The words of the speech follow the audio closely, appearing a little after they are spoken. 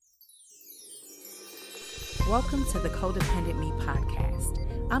Welcome to the Codependent Me podcast.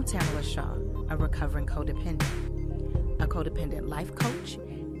 I'm Tamala Shaw, a recovering codependent, a codependent life coach,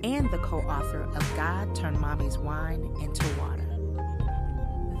 and the co-author of God Turned Mommy's Wine into Water.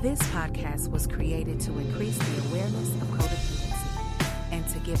 This podcast was created to increase the awareness of codependency and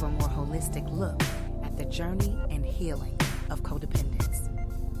to give a more holistic look at the journey and healing of codependence.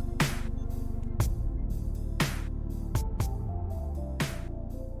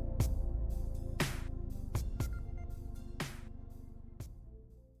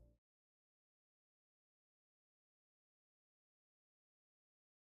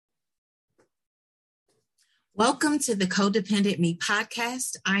 Welcome to the Codependent Me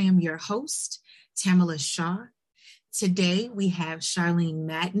podcast. I am your host, Tamala Shaw. Today we have Charlene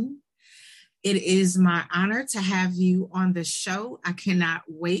Madden. It is my honor to have you on the show. I cannot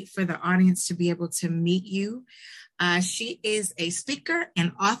wait for the audience to be able to meet you. She is a speaker,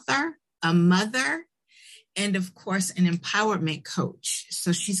 an author, a mother, and of course, an empowerment coach.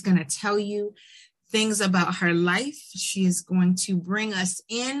 So she's going to tell you things about her life. She is going to bring us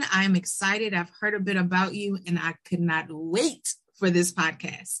in. I'm excited. I've heard a bit about you and I could not wait for this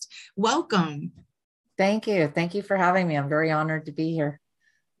podcast. Welcome. Thank you. Thank you for having me. I'm very honored to be here.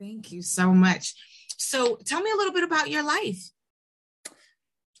 Thank you so much. So tell me a little bit about your life.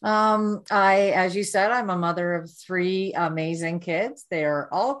 As you said, I'm a mother of three amazing kids. They are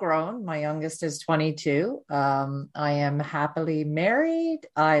all grown. My youngest is 22. I am happily married.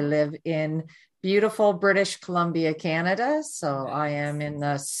 I live in beautiful British Columbia, Canada. So I am in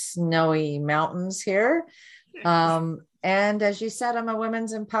the snowy mountains here. And as you said, I'm a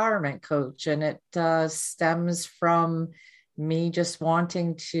women's empowerment coach, and it stems from me just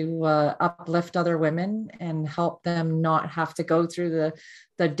wanting to uplift other women and help them not have to go through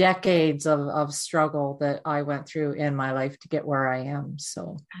the decades of struggle that I went through in my life to get where I am.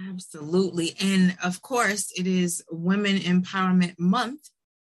 So absolutely. And of course, it is Women Empowerment Month.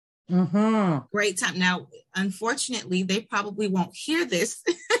 Mm-hmm. Great time. Now, unfortunately, they probably won't hear this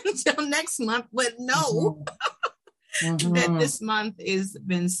until next month, but know Mm-hmm. that this month it's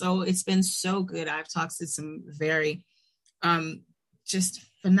been so good. I've talked to some very just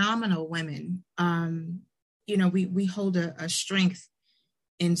phenomenal women. We hold a strength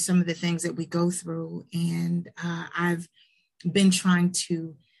in some of the things that we go through. And I've been trying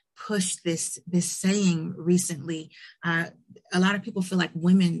to push this saying recently. A lot of people feel like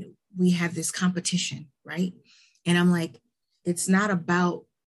women, we have this competition, right? And I'm like, it's not about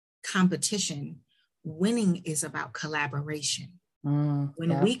competition. Winning is about collaboration.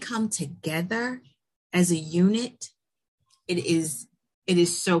 When we come together as a unit, it is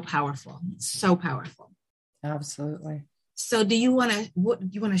so powerful. So powerful. Absolutely. So do you want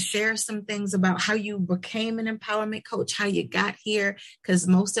to share some things about how you became an empowerment coach, how you got here? Because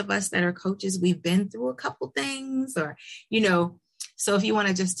most of us that are coaches, we've been through a couple things so if you want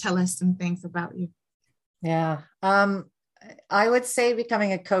to just tell us some things about you. Yeah. I would say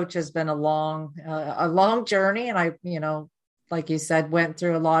becoming a coach has been a long journey. And I, like you said, went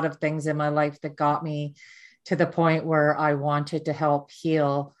through a lot of things in my life that got me to the point where I wanted to help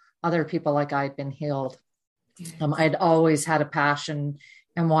heal other people like I'd been healed. I'd always had a passion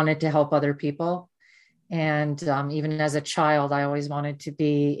and wanted to help other people. And even as a child, I always wanted to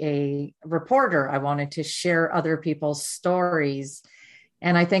be a reporter. I wanted to share other people's stories.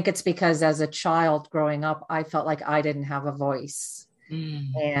 And I think it's because as a child growing up, I felt like I didn't have a voice.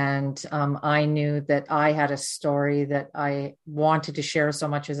 And I knew that I had a story that I wanted to share so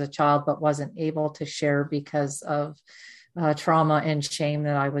much as a child, but wasn't able to share because of trauma and shame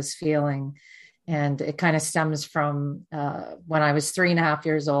that I was feeling. And it kind of stems from when I was 3.5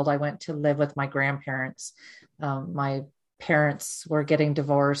 years old, I went to live with my grandparents. My parents were getting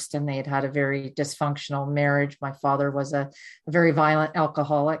divorced and they had a very dysfunctional marriage. My father was a very violent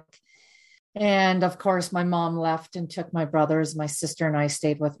alcoholic. And of course, my mom left and took my brothers. My sister and I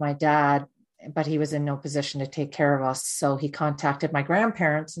stayed with my dad, but he was in no position to take care of us. So he contacted my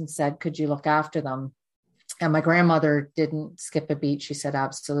grandparents and said, could you look after them? And my grandmother didn't skip a beat. She said,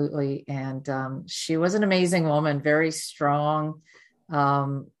 absolutely. And she was an amazing woman, very strong,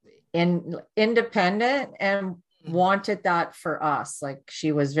 independent, and wanted that for us. Like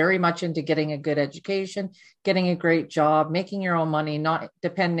she was very much into getting a good education, getting a great job, making your own money, not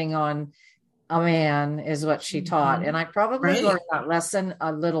depending on a man is what she taught. And I probably learned that lesson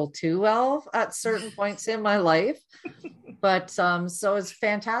a little too well at certain points in my life. But so as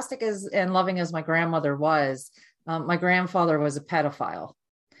fantastic and loving as my grandmother was, my grandfather was a pedophile.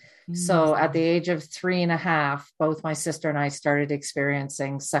 So at the age of 3.5, both my sister and I started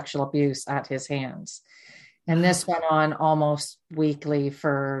experiencing sexual abuse at his hands. And this went on almost weekly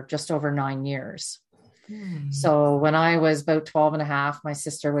for just over 9 years. So when I was about 12 and a half, my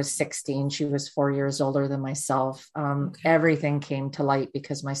sister was 16. She was 4 years older than myself. Everything came to light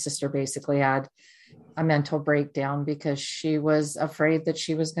because my sister basically had a mental breakdown because she was afraid that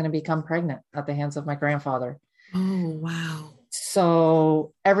she was going to become pregnant at the hands of my grandfather. Oh, wow.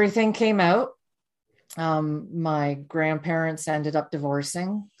 So everything came out. My grandparents ended up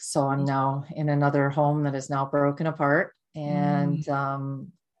divorcing. So I'm now in another home that is now broken apart. And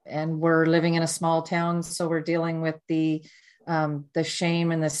we're living in a small town. So we're dealing with the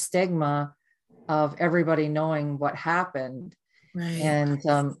shame and the stigma of everybody knowing what happened. Right.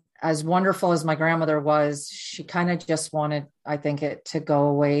 And as wonderful as my grandmother was, she kind of just wanted, I think, it to go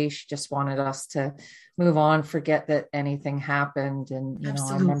away. She just wanted us to move on, forget that anything happened. And,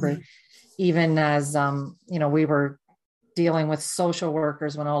 I remember even as, we were dealing with social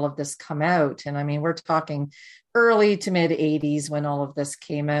workers when all of this come out. And I mean, we're talking early to mid 80s when all of this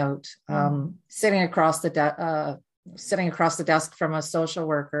came out, sitting across the desk from a social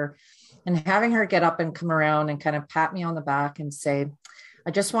worker and having her get up and come around and kind of pat me on the back and say, I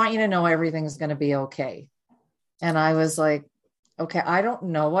just want you to know everything's going to be okay. And I was like, okay, I don't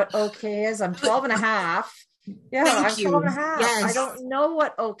know what okay is. I'm 12 and a half. Yeah, I'm 12 and a half. Yes. I don't know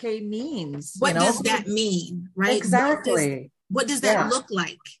what okay means. What does that mean? Right? Exactly. What does that look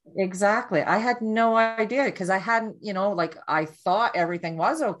like? Exactly. I had no idea because I hadn't, I thought everything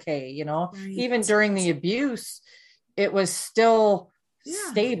was okay, right. Even during the abuse, it was still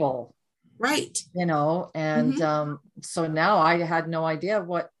stable. Right. And so now I had no idea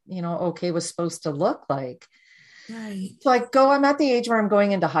what, okay was supposed to look like. Right. So I'm at the age where I'm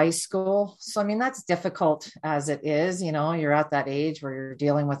going into high school. So, I mean, that's difficult as it is, you're at that age where you're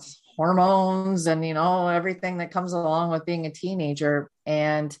dealing with hormones and, everything that comes along with being a teenager.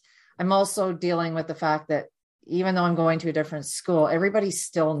 And I'm also dealing with the fact that even though I'm going to a different school, everybody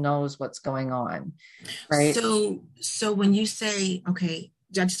still knows what's going on. Right. So when you say, okay,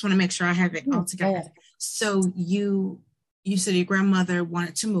 I just want to make sure I have it all together. Yeah. So you said your grandmother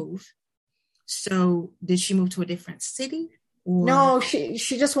wanted to move. So did she move to a different city? Or? No, she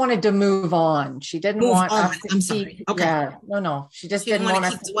just wanted to move on. She didn't want us to I'm sorry. Okay. Yeah, no. She just didn't want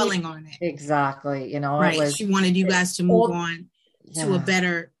us to dwelling on it. Exactly. Right. She wanted you guys to move on to a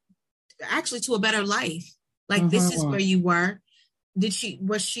better life. Like this is where you were. She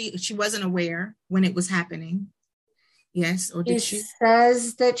wasn't aware when it was happening. Yes. Or did she? She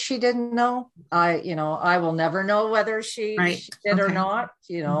says that she didn't know. I will never know whether she did or not.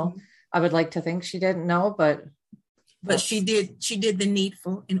 I would like to think she didn't know, but she did the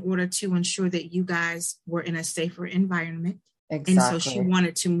needful in order to ensure that you guys were in a safer environment. Exactly. And so she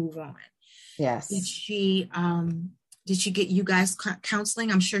wanted to move on. Yes. Did she get you guys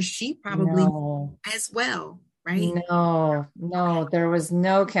counseling? I'm sure she probably as well, right? No, there was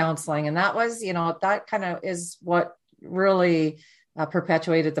no counseling. And that was, that kind of is what really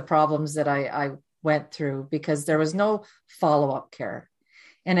perpetuated the problems that I went through, because there was no follow-up care.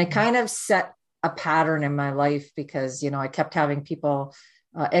 And it kind of set a pattern in my life because, I kept having people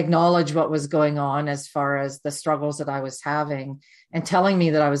acknowledge what was going on as far as the struggles that I was having and telling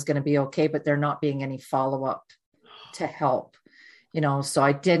me that I was going to be okay, but there not being any follow-up to help, so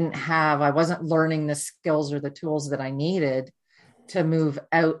I wasn't learning the skills or the tools that I needed to move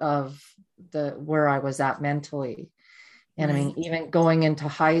out of where I was at mentally. And I mean, even going into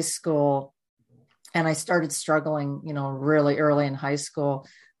high school, and I started struggling, really early in high school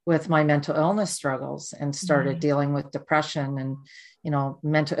with my mental illness struggles and started dealing with depression and,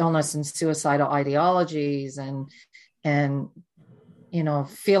 mental illness and suicidal ideologies and,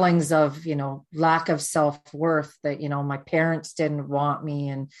 feelings of, lack of self-worth that, my parents didn't want me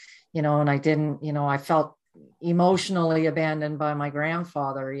and, and I didn't, I felt emotionally abandoned by my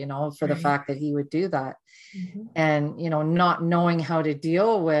grandfather, for the fact that he would do that. And, not knowing how to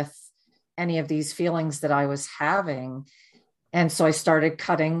deal with any of these feelings that I was having. And so I started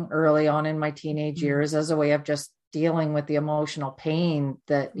cutting early on in my teenage years as a way of just dealing with the emotional pain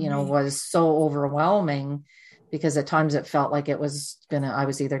that, was so overwhelming, because at times it felt like I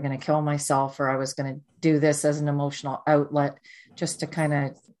was either going to kill myself or I was going to do this as an emotional outlet just to kind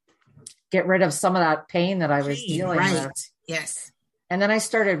of get rid of some of that pain that I was dealing with. Yes. And then I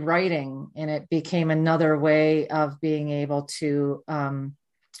started writing, and it became another way of being able to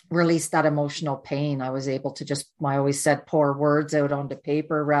release that emotional pain. I was able to I always said, pour words out onto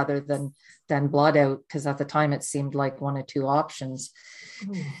paper rather than blood out, because at the time it seemed like one or two options.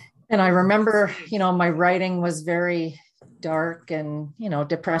 And I remember, my writing was very dark and,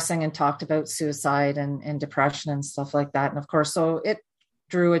 depressing, and talked about suicide and depression and stuff like that. And of course, so it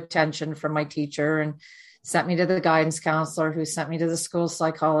drew attention from my teacher and sent me to the guidance counselor, who sent me to the school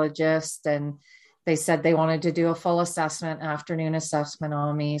psychologist. And they said they wanted to do a full assessment, afternoon assessment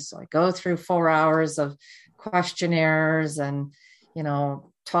on me. So I go through 4 hours of questionnaires and,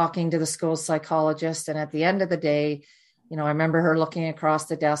 talking to the school psychologist. And at the end of the day, I remember her looking across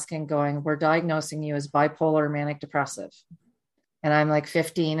the desk and going, "We're diagnosing you as bipolar manic depressive." And I'm like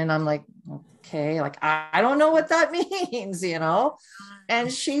 15 and I'm like, okay, like, I don't know what that means,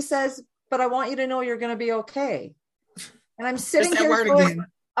 And she says, "But I want you to know you're going to be okay." And I'm sitting that here word going, again.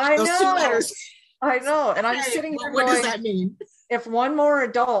 I Those know, 2 letters. I know. And Okay, I'm sitting here what going, does that mean? if one more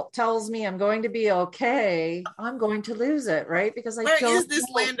adult tells me I'm going to be okay, I'm going to lose it, right? Because I Where don't is this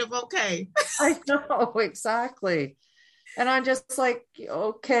know. land of okay? I know, exactly. And I'm just like,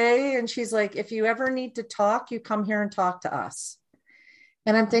 okay. And she's like, "If you ever need to talk, you come here and talk to us."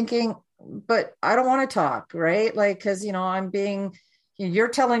 And I'm thinking, but I don't want to talk, right? Like, because, you're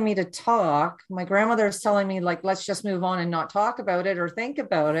telling me to talk. My grandmother is telling me, like, let's just move on and not talk about it or think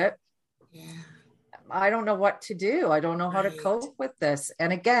about it. Yeah. I don't know what to do. I don't know how to Right. cope with this.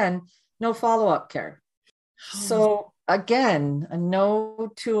 And again, no follow-up care. Oh. So again,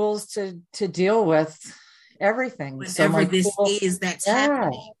 no tools to deal with everything. Whatever this is that's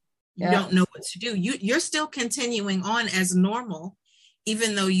happening, you don't know what to do. You're still continuing on as normal,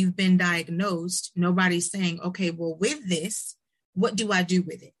 even though you've been diagnosed. Nobody's saying, okay, well, with this, what do I do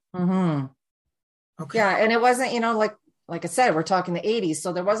with it? Mm-hmm. Okay. Yeah. And it wasn't, like I said, we're talking the 80s.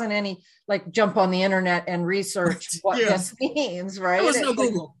 So there wasn't any like jump on the internet and research what this means, right? There was no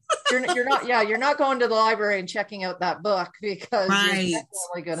Google. You're not going to the library and checking out that book because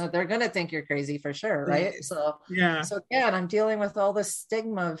they're gonna think you're crazy for sure, right? Yes. So again, I'm dealing with all this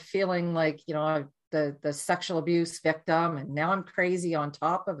stigma of feeling like, the sexual abuse victim, and now I'm crazy on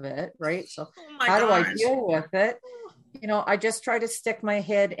top of it, right? So how do I deal with it? I just try to stick my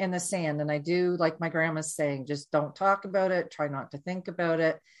head in the sand, and I do, like my grandma's saying, just don't talk about it. Try not to think about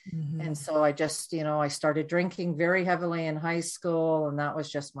it. Mm-hmm. And so I just, I started drinking very heavily in high school. And that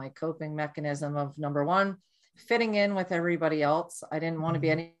was just my coping mechanism of, number one, fitting in with everybody else. I didn't want to be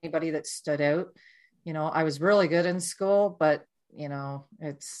anybody that stood out. I was really good in school, but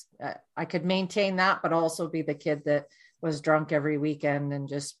I could maintain that, but also be the kid that was drunk every weekend and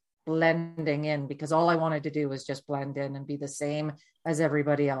just blending in, because all I wanted to do was just blend in and be the same as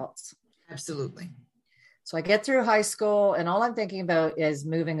everybody else. Absolutely. So I get through high school and all I'm thinking about is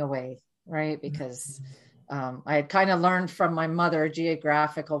moving away, right? Because I had kind of learned from my mother a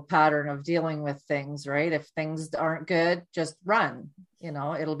geographical pattern of dealing with things, right? If things aren't good, just run,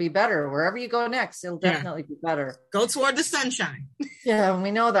 it'll be better. Wherever you go next, it'll definitely be better. Go toward the sunshine. Yeah. And we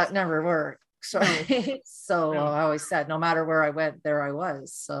know that never works. So I always said, no matter where I went, there I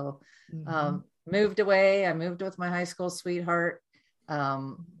was. So moved away. I moved with my high school sweetheart.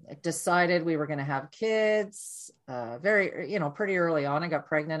 Decided we were going to have kids pretty early on. I got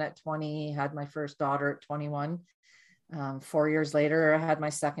pregnant at 20, had my first daughter at 21. 4 years later, I had my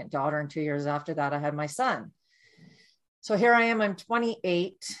second daughter, and 2 years after that, I had my son. So here I am, I'm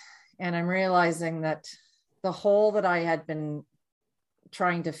 28, and I'm realizing that the hole that I had been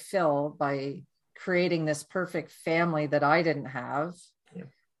trying to fill by creating this perfect family that I didn't have,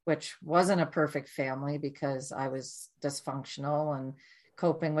 which wasn't a perfect family because I was dysfunctional and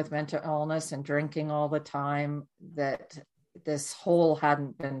coping with mental illness and drinking all the time, that this hole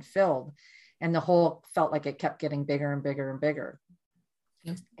hadn't been filled. And the hole felt like it kept getting bigger and bigger and bigger.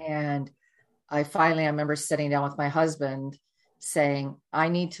 And I remember sitting down with my husband saying, I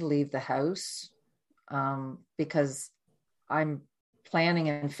need to leave the house because I'm planning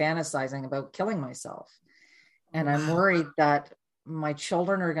and fantasizing about killing myself. And I'm worried that my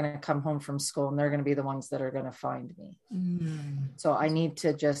children are going to come home from school and they're going to be the ones that are going to find me. So I need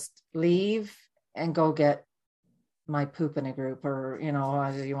to just leave and go get my poop in a group, or,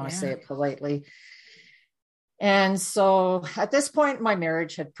 as you want to say it politely. And so at this point, my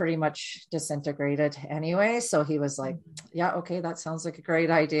marriage had pretty much disintegrated anyway. So he was like, yeah, okay, that sounds like a great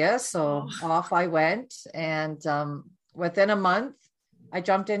idea. So off I went. And within a month, I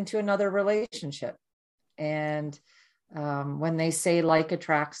jumped into another relationship. And when they say like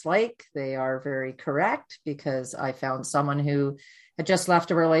attracts like, they are very correct, because I found someone who had just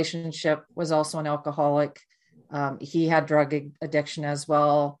left a relationship, was also an alcoholic. He had drug addiction as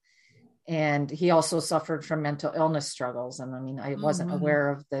well. And he also suffered from mental illness struggles. And I mean, I wasn't aware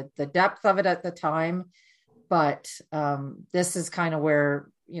of the depth of it at the time, but this is kind of where,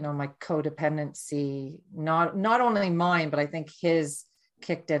 my codependency, not only mine, but I think his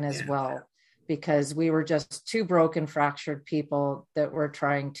kicked in as well, because we were just two broken, fractured people that were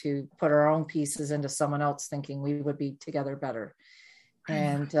trying to put our own pieces into someone else, thinking we would be together better.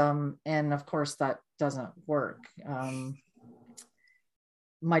 And of course that doesn't work.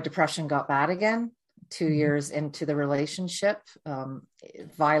 my depression got bad again 2 years into the relationship.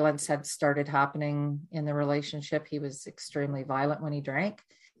 Violence had started happening in the relationship. He was extremely violent when he drank.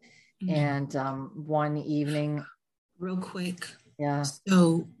 And one evening, real quick. Yeah.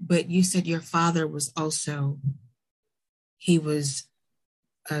 So, but you said your father was also, he was,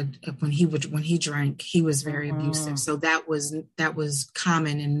 when he drank, he was very abusive. So that was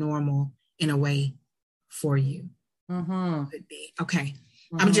common and normal in a way for you. Could be. Okay.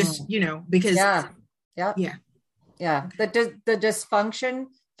 I'm just, because. Yeah. Yeah. The dysfunction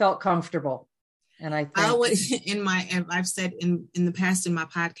felt comfortable. And I think I always I've said in the past in my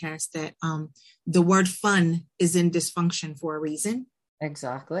podcast that the word fun is in dysfunction for a reason.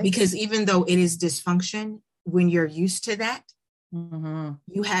 Exactly. Because even though it is dysfunction, when you're used to that,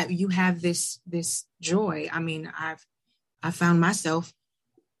 you have this joy. I mean, I found myself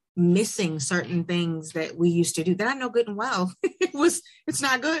missing certain things that we used to do that I know good and well. It's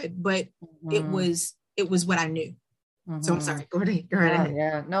not good, but it was what I knew. So I'm sorry. Go right ahead.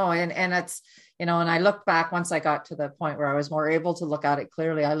 Yeah. No, and it's, and I looked back once I got to the point where I was more able to look at it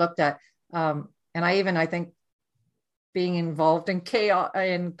clearly. I looked at, and I think being involved in chaos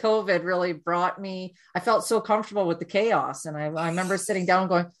in COVID really brought me, I felt so comfortable with the chaos. And I remember sitting down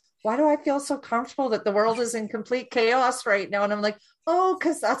going, why do I feel so comfortable that the world is in complete chaos right now? And I'm like, oh,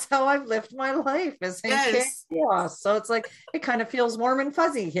 because that's how I've lived my life, is in chaos. So it's like, it kind of feels warm and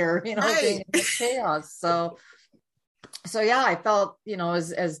fuzzy here, being in chaos. So yeah, I felt,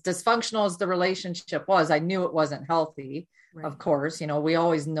 as dysfunctional as the relationship was, I knew it wasn't healthy. Right. Of course, we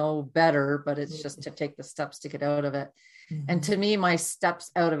always know better, but it's just to take the steps to get out of it. And to me, my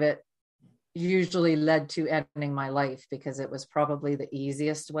steps out of it usually led to ending my life, because it was probably the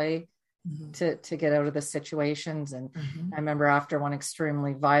easiest way to get out of the situations. And I remember after one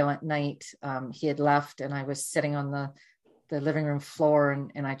extremely violent night, he had left and I was sitting on the living room floor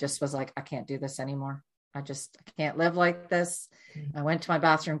and I just was like, I can't do this anymore. I can't live like this. I went to my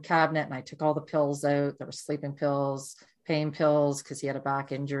bathroom cabinet and I took all the pills out. There were sleeping pills, pain pills, because he had a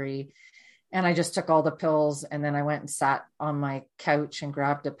back injury. And I just took all the pills. And then I went and sat on my couch and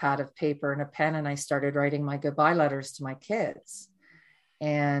grabbed a pad of paper and a pen. And I started writing my goodbye letters to my kids.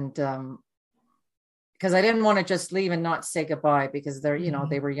 And because I didn't want to just leave and not say goodbye, because they're,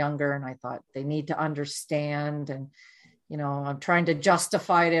 they were younger and I thought they need to understand. And I'm trying to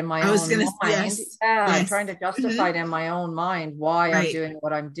justify it in my own mind. I'm trying to justify it in my own mind why I'm doing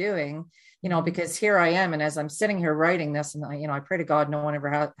what I'm doing, because here I am. And as I'm sitting here writing this, and I pray to God, no one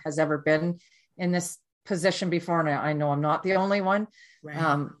ever has ever been in this position before. And I know I'm not the only one.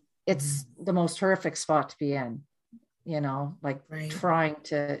 Right. It's the most horrific spot to be in, trying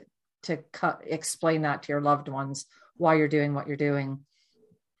to explain that to your loved ones, why you're doing what you're doing.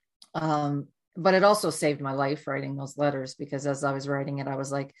 But it also saved my life writing those letters, because as I was writing it, I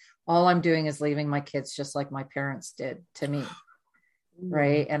was like, all I'm doing is leaving my kids just like my parents did to me.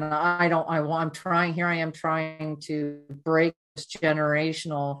 Right. And I am trying to break this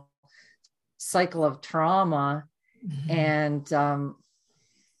generational cycle of trauma. And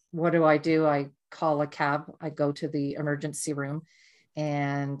what do? I call a cab. I go to the emergency room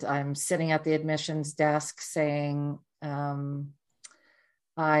and I'm sitting at the admissions desk saying, I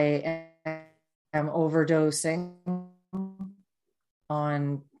am overdosing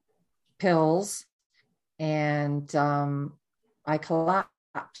on pills and I collapse.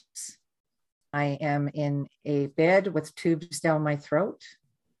 I am in a bed with tubes down my throat.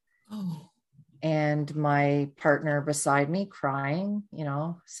 And my partner beside me crying,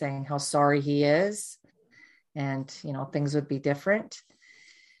 saying how sorry he is and, things would be different.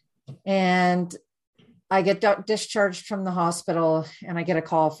 And I get discharged from the hospital and I get a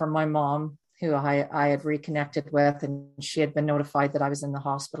call from my mom, who I had reconnected with, and she had been notified that I was in the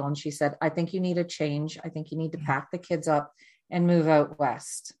hospital. And she said, I think you need a change. I think you need to pack the kids up and move out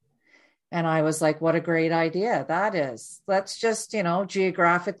west. And I was like, what a great idea that is. Let's just,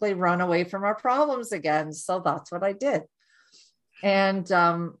 geographically run away from our problems again. So that's what I did. And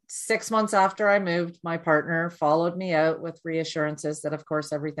 6 months after I moved, my partner followed me out with reassurances that, of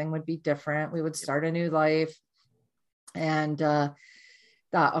course, everything would be different. We would start a new life. And that,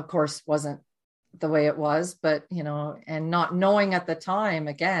 of course, wasn't the way it was. But, and not knowing at the time,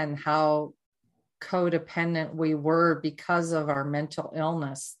 again, how codependent we were because of our mental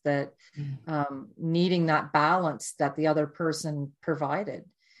illness, that needing that balance that the other person provided.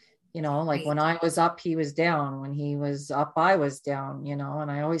 When I was up, he was down. When he was up, I was down,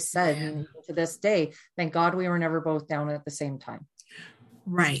 and I always said to this day, thank God we were never both down at the same time.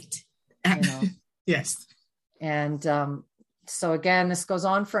 Right. Yes. And so again, this goes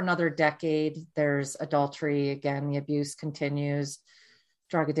on for another decade. There's adultery. Again, the abuse continues.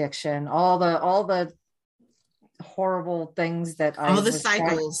 drug addiction, all the horrible things that I all the was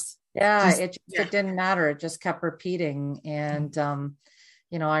cycles. it didn't matter. It just kept repeating. And,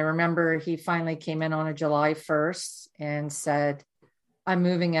 I remember he finally came in on a July 1st and said, I'm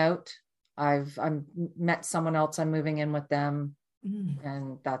moving out. I've met someone else. I'm moving in with them.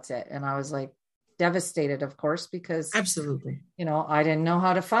 And that's it. And I was like devastated, of course, because absolutely, I didn't know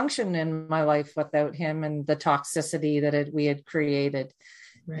how to function in my life without him and the toxicity that we had created.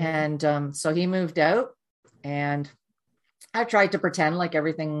 Right. And so he moved out, and I tried to pretend like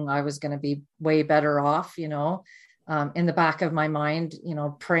everything, I was going to be way better off, in the back of my mind,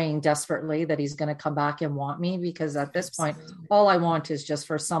 praying desperately that he's going to come back and want me, because at this point, all I want is just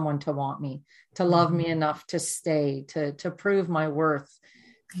for someone to want me, to love me enough to stay, to prove my worth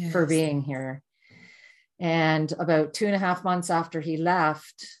for being here. And about 2.5 months after he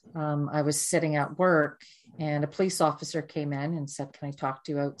left, I was sitting at work, and a police officer came in and said, "Can I talk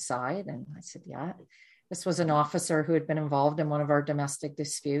to you outside?" And I said, "Yeah." This was an officer who had been involved in one of our domestic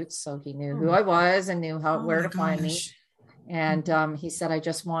disputes. So he knew who I was and knew where to find me. And he said, "I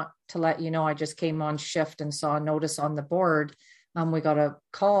just want to let you know, I just came on shift and saw a notice on the board. We got a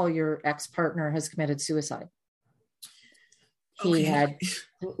call. Your ex-partner has committed suicide." Okay.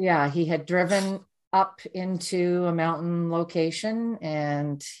 He had driven up into a mountain location,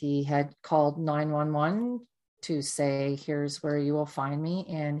 and he had called 911 to say, "Here's where you will find me."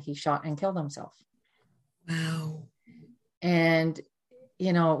 And he shot and killed himself. Wow. And,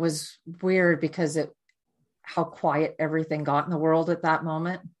 it was weird because how quiet everything got in the world at that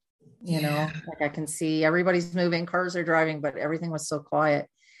moment. Like I can see everybody's moving, cars are driving, but everything was so quiet.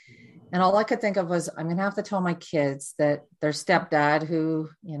 And all I could think of was, I'm going to have to tell my kids that their stepdad, who,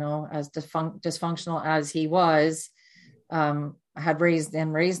 as dysfunctional as he was, had raised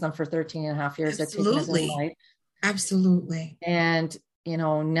them for 13.5 years. Absolutely. Life. Absolutely. And,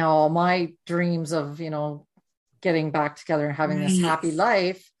 now my dreams of, getting back together and having this happy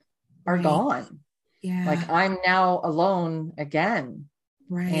life are gone. Yeah. Like I'm now alone again.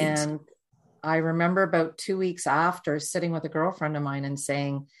 Right. And I remember about 2 weeks after sitting with a girlfriend of mine and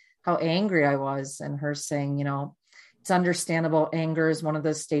saying how angry I was, and her saying, it's understandable. Anger is one of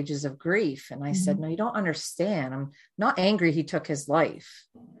the stages of grief. And I said, "No, you don't understand. I'm not angry he took his life.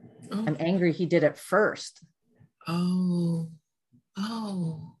 I'm angry he did it first." Oh,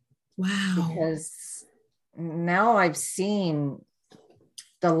 wow. Because now I've seen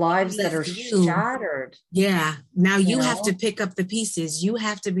the lives that are shattered. Yeah. Now you have to pick up the pieces. You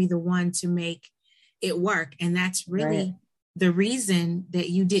have to be the one to make it work. And that's really the reason that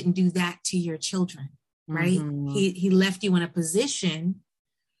you didn't do that to your children, right? He left you in a position.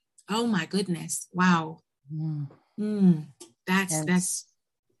 Oh my goodness. Wow. That's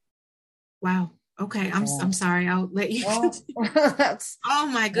wow. Okay. I'm sorry. I'll let you. Oh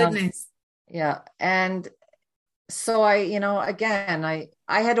my goodness. Yeah. And so again, I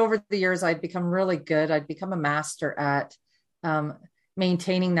had over the years, I'd become really good. I'd become a master at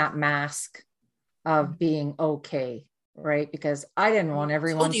maintaining that mask of being okay. Right. Because I didn't want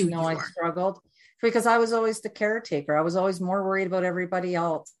everyone to know I struggled, because I was always the caretaker. I was always more worried about everybody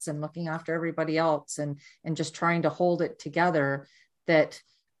else and looking after everybody else and just trying to hold it together, that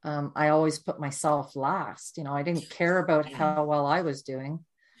I always put myself last. I didn't care about how well I was doing.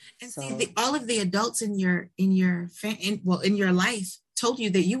 And see, all of the adults in your life told you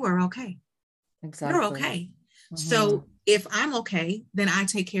that you were okay. Exactly. You're okay. So if I'm okay, then I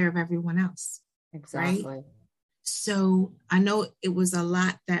take care of everyone else. Exactly. Right? So I know it was a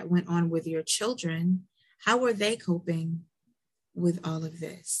lot that went on with your children. How were they coping with all of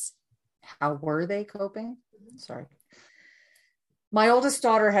this? How were they coping? Sorry. My oldest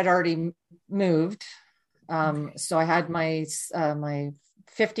daughter had already moved. So I had my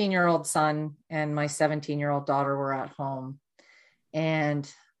 15-year-old son and my 17-year-old daughter were at home.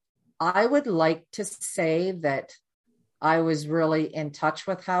 And I would like to say that I was really in touch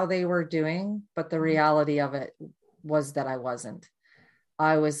with how they were doing, but the reality of it was that I wasn't.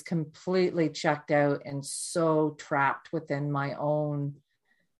 I was completely checked out and so trapped within my own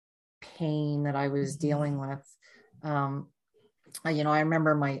pain that I was dealing with. I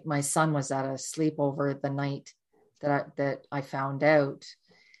remember my son was at a sleepover the night that I found out.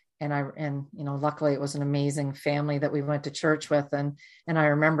 And luckily it was an amazing family that we went to church with. And I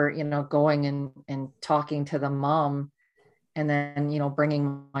remember, going and talking to the mom, and then,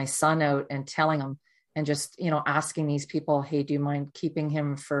 bringing my son out and telling him, and just, asking these people, "Hey, do you mind keeping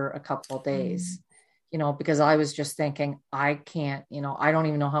him for a couple of days?" Because I was just thinking, I can't, I don't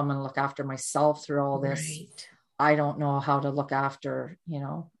even know how I'm going to look after myself through all this. Right. I don't know how to look after,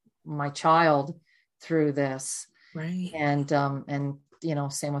 my child through this. Right. And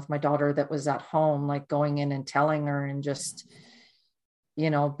same with my daughter that was at home, like going in and telling her and just,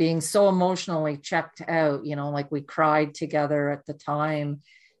 being so emotionally checked out, like we cried together at the time.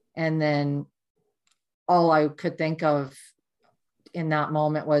 And then all I could think of in that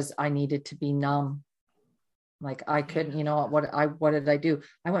moment was I needed to be numb. Like I couldn't, what did I do?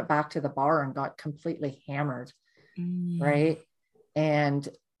 I went back to the bar and got completely hammered. Right. And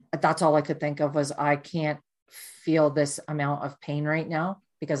that's all I could think of was I can't feel this amount of pain right now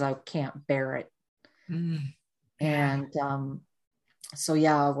because I can't bear it. And, so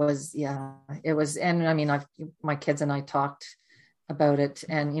yeah, it was, and I mean, my kids and I talked about it,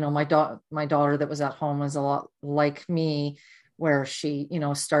 and, my daughter that was at home was a lot like me, where she,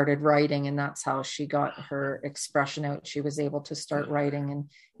 started writing, and that's how she got her expression out. She was able to start writing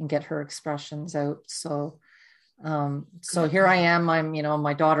and get her expressions out. So here I am.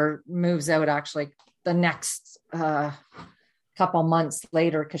 My daughter moves out actually the next, couple months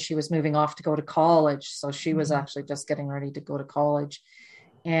later, because she was moving off to go to college. So she was actually just getting ready to go to college.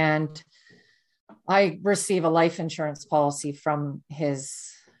 And I receive a life insurance policy from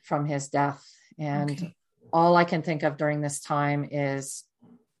his death. And all I can think of during this time is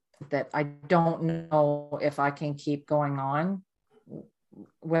that I don't know if I can keep going on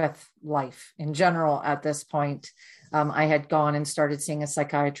with life in general at this point. I had gone and started seeing a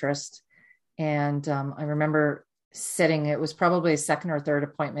psychiatrist. And I remember sitting, it was probably a second or third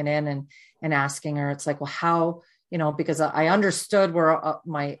appointment in, and asking her, it's like, well, how, because I understood where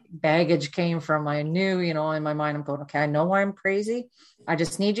my baggage came from. I knew, in my mind, I'm going, okay, I know why I'm crazy. I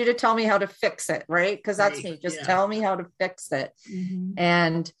just need you to tell me how to fix it. Right. Because that's me. Just tell me how to fix it.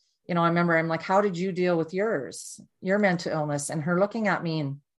 And, I remember I'm like, how did you deal with your mental illness? And her looking at me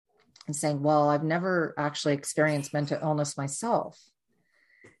and saying, well, I've never actually experienced mental illness myself.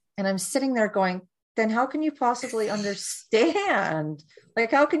 And I'm sitting there going, then how can you possibly understand?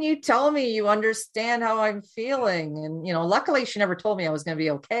 Like, how can you tell me you understand how I'm feeling? And, luckily she never told me I was going to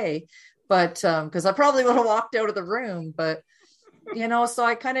be okay, but, cause I probably would have walked out of the room, but, so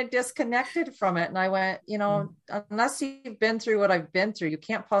I kind of disconnected from it. And I went, unless you've been through what I've been through, you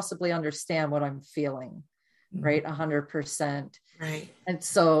can't possibly understand what I'm feeling. Right. 100%. Right. And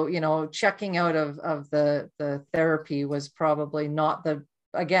so, checking out of the therapy was probably not the,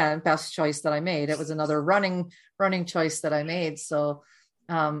 again, best choice that I made. It was another running choice that I made. So,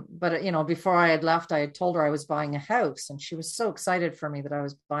 but before I had left, I had told her I was buying a house, and she was so excited for me that I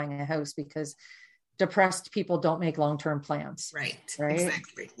was buying a house, because depressed people don't make long-term plans. Right. Right.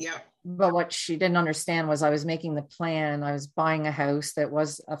 Exactly. Yeah. But what she didn't understand was I was making the plan. I was buying a house that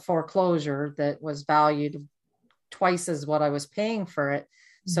was a foreclosure that was valued twice as what I was paying for it.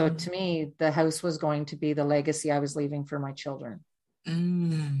 So to me, the house was going to be the legacy I was leaving for my children.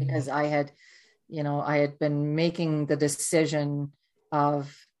 Because I had been making the decision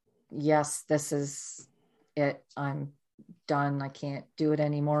of, yes, this is it. I'm done. I can't do it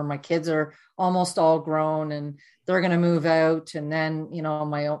anymore. My kids are almost all grown and they're going to move out. And then,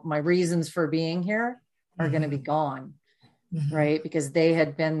 my reasons for being here are going to be gone. Right. Because they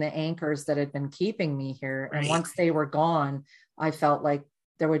had been the anchors that had been keeping me here. Right. And once they were gone, I felt like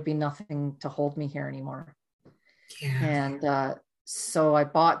there would be nothing to hold me here anymore. Yeah. And, so I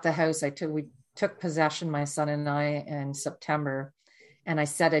bought the house. We took possession, my son and I, in September, and I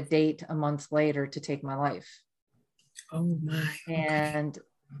set a date a month later to take my life. Oh my. And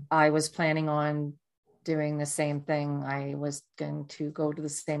I was planning on doing the same thing. I was going to go to the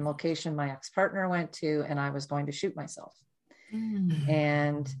same location my ex-partner went to, and I was going to shoot myself.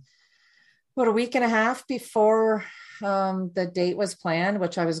 And about a week and a half before the date was planned,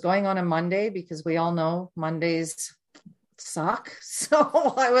 which I was going on a Monday, because we all know Mondays suck. So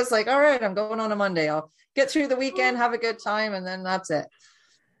I was like, all right, I'm going on a Monday. I'll get through the weekend, have a good time, and then that's it.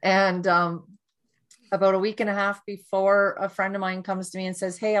 And about a week and a half before, a friend of mine comes to me and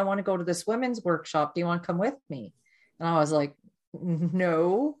says, hey, I want to go to this women's workshop. Do you want to come with me? And I was like,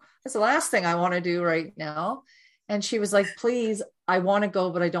 no, that's the last thing I want to do right now. And she was like, please, I want to go,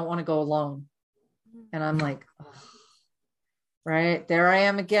 but I don't want to go alone. And I'm like, oh. Right there I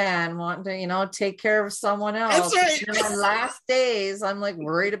am again, wanting to, take care of someone else. That's right. In my last days, I'm like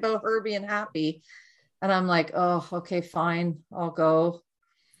worried about her being happy. And I'm like, oh, okay, fine, I'll go.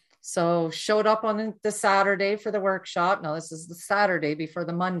 So showed up on the Saturday for the workshop. Now this is the Saturday before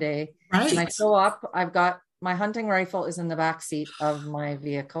the Monday. Right. And I show up, I've got my hunting rifle is in the back seat of my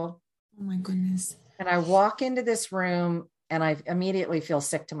vehicle. Oh my goodness. And I walk into this room and I immediately feel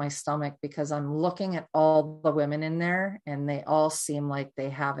sick to my stomach, because I'm looking at all the women in there and they all seem like they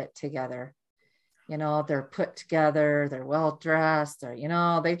have it together. They're put together, they're well-dressed,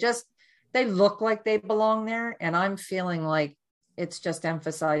 they look like they belong there. And I'm feeling like it's just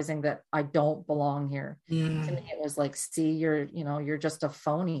emphasizing that I don't belong here. Mm. To me, it was like, see, you're just a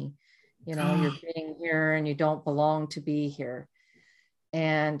phony, Oh. you're being here and you don't belong to be here.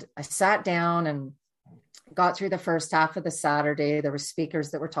 And I sat down and got through the first half of the Saturday. There were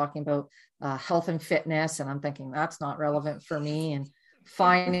speakers that were talking about health and fitness. And I'm thinking that's not relevant for me, and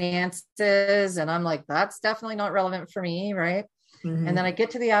finances. And I'm like, that's definitely not relevant for me. Right. Mm-hmm. And then I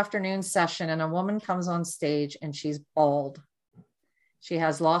get to the afternoon session and a woman comes on stage and she's bald. She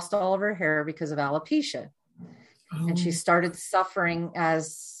has lost all of her hair because of alopecia. Oh. And she started suffering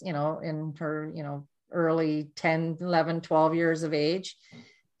as, in her, early 10, 11, 12 years of age.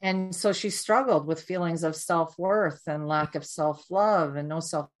 And so she struggled with feelings of self-worth and lack of self-love and no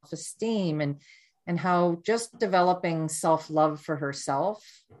self-esteem, and how just developing self-love for herself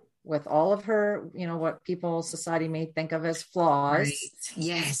with all of her, what people, society may think of as flaws. Right.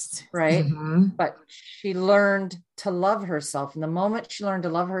 Yes. Right. Mm-hmm. But she learned to love herself. And the moment she learned to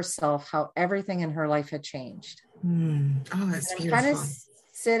love herself, how everything in her life had changed. Mm. Oh, that's beautiful. Kind of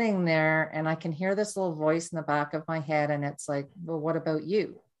sitting there and I can hear this little voice in the back of my head. And it's like, well, what about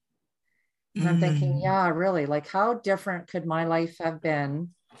you? And I'm thinking, yeah, really, like how different could my life have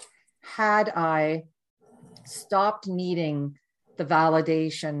been had I stopped needing the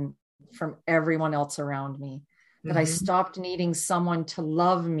validation from everyone else around me, that I stopped needing someone to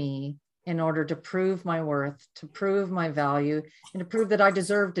love me in order to prove my worth, to prove my value, and to prove that I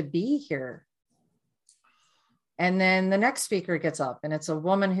deserve to be here. And then the next speaker gets up and it's a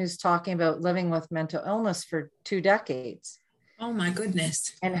woman who's talking about living with mental illness for 2 decades. Oh my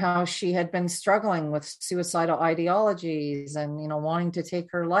goodness. And how she had been struggling with suicidal ideologies and, wanting to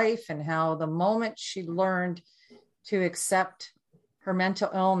take her life, and how the moment she learned to accept her mental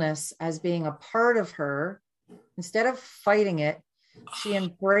illness as being a part of her, instead of fighting it, she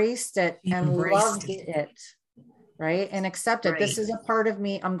embraced it and loved it. Right. And accepted, this is a part of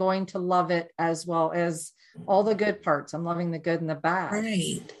me. I'm going to love it as well as all the good parts. I'm loving the good and the bad.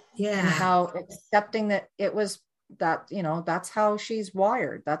 Right. Yeah. And how accepting that it was that, that's how she's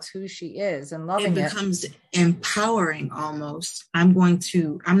wired. That's who she is, and loving it. Becomes empowering almost. I'm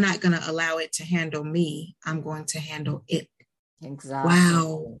not going to allow it to handle me. I'm going to handle it.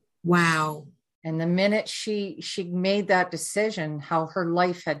 Exactly. Wow. And the minute she made that decision, how her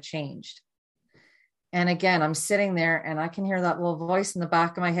life had changed. And again, I'm sitting there and I can hear that little voice in the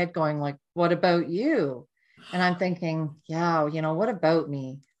back of my head going like, what about you? And I'm thinking, yeah, what about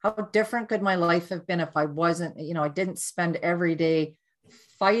me? How different could my life have been if I wasn't, I didn't spend every day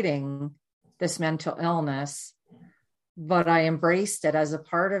fighting this mental illness, but I embraced it as a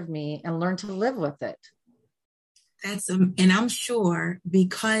part of me and learned to live with it. And I'm sure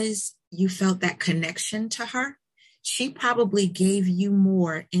because you felt that connection to her, she probably gave you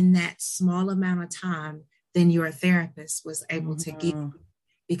more in that small amount of time than your therapist was able to give you,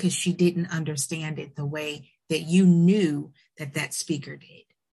 because she didn't understand it the way that you knew that speaker did.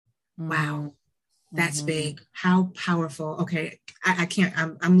 Wow. That's big. How powerful. Okay. I can't,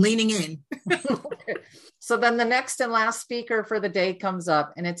 I'm leaning in. So then the next and last speaker for the day comes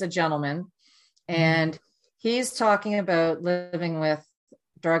up, and it's a gentleman, and he's talking about living with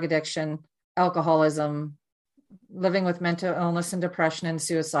drug addiction, alcoholism, living with mental illness and depression and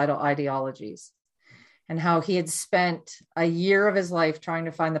suicidal ideologies, and how he had spent a year of his life trying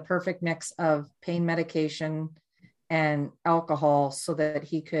to find the perfect mix of pain medication and alcohol so that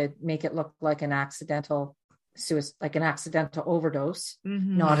he could make it look like an accidental overdose,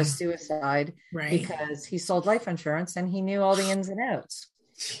 not a suicide, right? Because he sold life insurance and he knew all the ins and outs.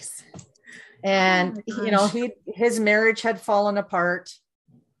 Jeez. And, his marriage had fallen apart.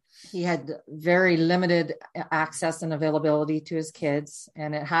 He had very limited access and availability to his kids.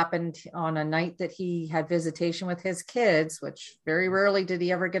 And it happened on a night that he had visitation with his kids, which very rarely did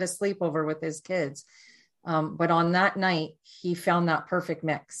he ever get a sleepover with his kids. But on that night, he found that perfect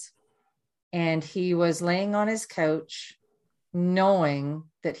mix. And he was laying on his couch, knowing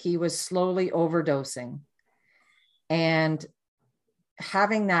that he was slowly overdosing, and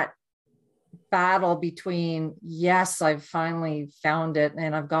having that battle between, yes, I've finally found it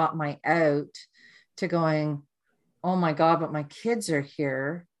and I've got my out, to going, oh my God, but my kids are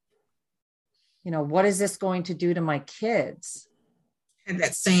here. What is this going to do to my kids? And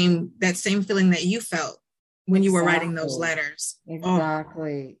that same feeling that you felt when you were writing those letters.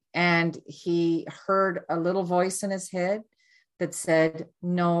 Exactly. And he heard a little voice in his head that said,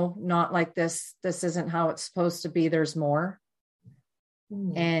 no, not like this. This isn't how it's supposed to be. There's more.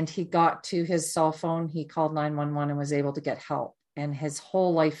 And he got to his cell phone. He called 911 and was able to get help. And his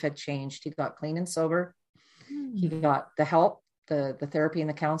whole life had changed. He got clean and sober. He got the help, the therapy and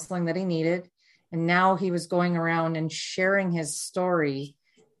the counseling that he needed. And now he was going around and sharing his story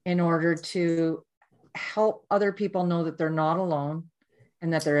in order to help other people know that they're not alone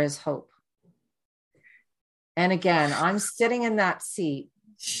and that there is hope. And again, I'm sitting in that seat,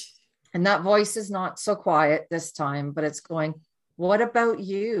 and that voice is not so quiet this time, but it's going, what about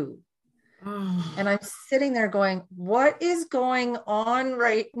you? Oh. And I'm sitting there going, what is going on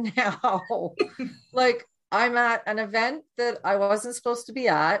right now? Like, I'm at an event that I wasn't supposed to be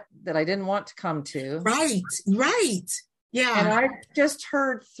at, that I didn't want to come to. Right. Yeah. And I just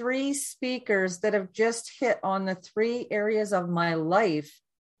heard 3 speakers that have just hit on the 3 areas of my life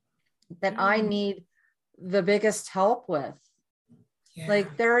that I need the biggest help with. Yeah.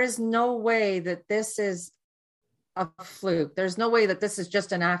 Like, there is no way that this is a fluke. There's no way that this is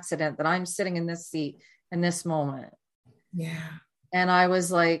just an accident, that I'm sitting in this seat in this moment. Yeah. And I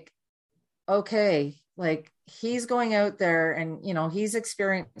was like, okay, like, he's going out there and, he's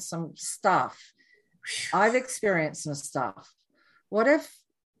experienced some stuff. I've experienced some stuff. What if,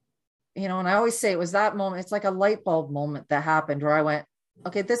 and I always say it was that moment, it's like a light bulb moment that happened where I went,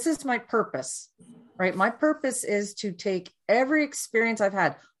 okay, this is my purpose, right? My purpose is to take every experience I've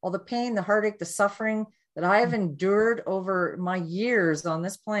had, all the pain, the heartache, the suffering that I have endured over my years on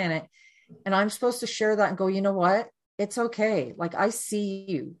this planet. And I'm supposed to share that and go, you know what? It's okay. Like, I see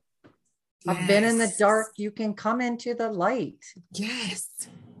you. Yes. I've been in the dark. You can come into the light. Yes.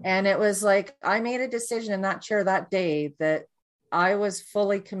 And it was like, I made a decision in that chair that day that I was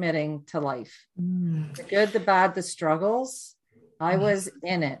fully committing to life. The good, the bad, the struggles. I was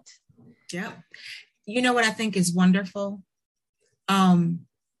in it. Yeah. You know what I think is wonderful?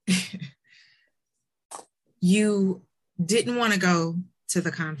 You didn't want to go to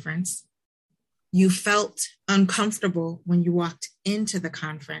the conference. You felt uncomfortable when you walked into the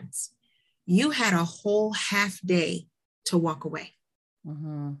conference. You had a whole half day to walk away.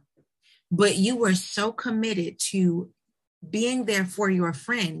 Mm-hmm. But you were so committed to being there for your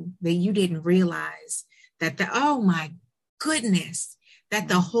friend that you didn't realize that oh my goodness, that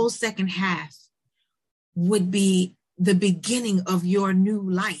the whole second half would be the beginning of your new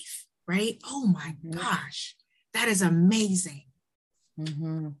life, right? Oh my gosh, that is amazing.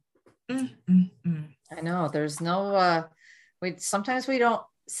 Mm-hmm. I know there's no, sometimes we don't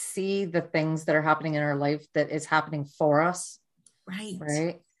see the things that are happening in our life that is happening for us.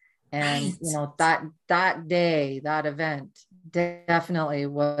 Right. And, that day, that event definitely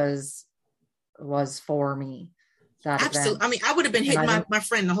was for me. Absolutely. Event. I mean, I would have been hitting my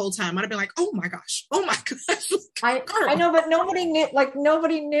friend the whole time. I'd have been like, oh my gosh. I know, but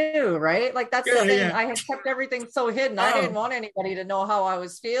nobody knew, right? Like, that's the thing. Yeah. I had kept everything so hidden. I didn't want anybody to know how I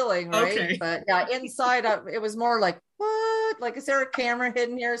was feeling, right? Okay. But yeah, inside it was more like, what? Like, is there a camera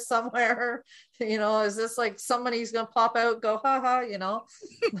hidden here somewhere? Is this like somebody's going to pop out, go, ha,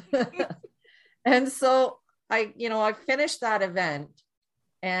 And so I finished that event,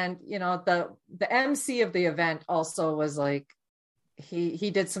 and, the MC of the event also was like,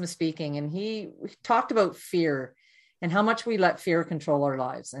 he did some speaking, and he talked about fear and how much we let fear control our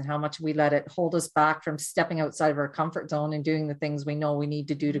lives and how much we let it hold us back from stepping outside of our comfort zone and doing the things we know we need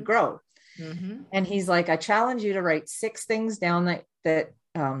to do to grow. Mm-hmm. And he's like, I challenge you to write 6 things down that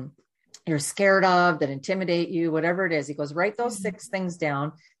you're scared of, that intimidate you, whatever it is. He goes, write those 6 things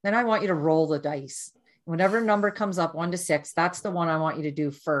down. Then I want you to roll the dice. Whatever number comes up, 1 to 6, that's the one I want you to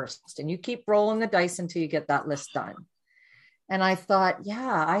do first. And you keep rolling the dice until you get that list done. And I thought,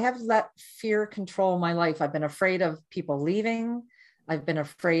 yeah, I have let fear control my life. I've been afraid of people leaving. I've been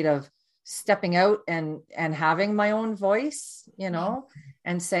afraid of stepping out and having my own voice,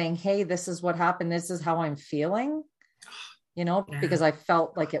 and saying, hey, this is what happened. This is how I'm feeling, because I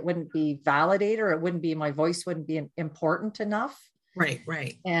felt like it wouldn't be validated, or it wouldn't be, my voice wouldn't be important enough. Right.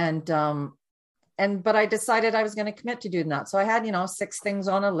 But I decided I was going to commit to doing that. So I had, 6 things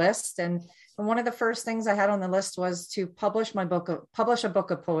on a list. And one of the first things I had on the list was to publish a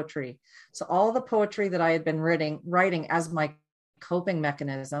book of poetry. So all the poetry that I had been writing as my coping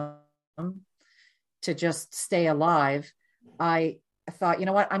mechanism to just stay alive, I thought, you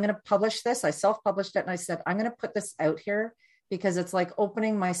know what, I'm going to publish this. I self-published it. And I said, I'm going to put this out here because it's like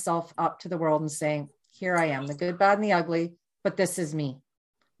opening myself up to the world and saying, here I am, the good, bad, and the ugly, but this is me.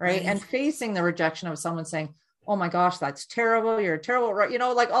 Right. And facing the rejection of someone saying, oh my gosh, that's terrible. You're terrible. Right.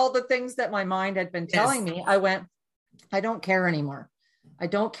 Like all the things that my mind had been telling me, I went, I don't care anymore. I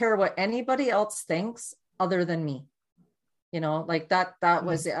don't care what anybody else thinks other than me. Like that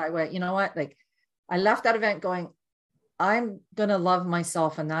was it. I went, you know what? Like, I left that event going, I'm going to love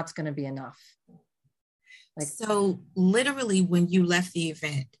myself, and that's going to be enough. Like, so literally when you left the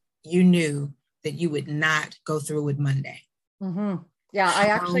event, you knew that you would not go through with Monday. Mm-hmm. Yeah,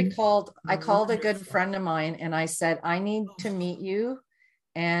 I called a good Wonderful. friend of mine and I said, I need to meet you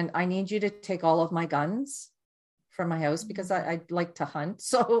and I need you to take all of my guns from my house because I like to hunt.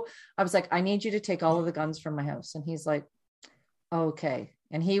 So I was like, I need you to take all of the guns from my house. And he's like, okay.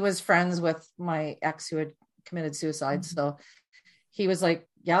 And he was friends with my ex who had committed suicide. So he was like,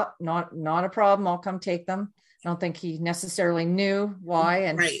 yeah, not a problem. I'll come take them. I don't think he necessarily knew why.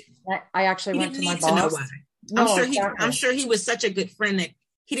 And Right. I actually He went didn't to my need to know boss. why. No, I'm exactly. sure he was such a good friend that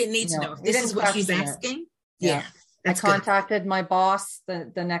he didn't need to know No, if he this is didn't what she's question it. asking. Yeah. Yeah, I that's good. contacted my boss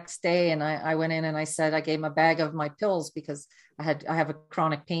the next day and I went in and I said, I gave him a bag of my pills because I have a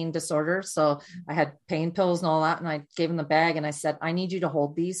chronic pain disorder. So I had pain pills and all that. And I gave him the bag and I said, I need you to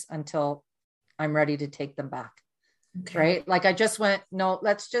hold these until I'm ready to take them back. Okay. Right. Like I just went, no,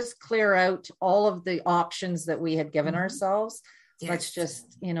 let's just clear out all of the options that we had given ourselves. Yes. Let's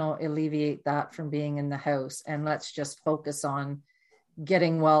just, alleviate that from being in the house and let's just focus on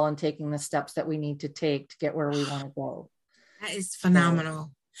getting well and taking the steps that we need to take to get where we want to go. That is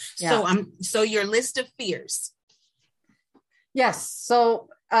phenomenal. Yeah. So your list of fears. Yes. So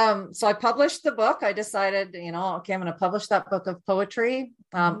I published the book. I decided, okay, I'm going to publish that book of poetry.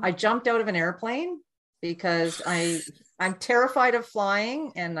 I jumped out of an airplane because I'm terrified of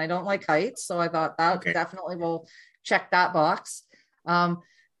flying and I don't like heights. So I thought that definitely will check that box. I'm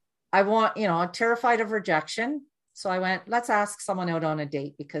terrified of rejection. So I went, let's ask someone out on a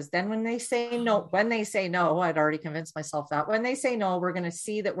date because then when they say no, I'd already convinced myself that when they say no, we're going to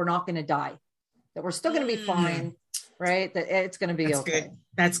see that we're not going to die, that we're still going to be fine, right? That it's going to be okay. Good.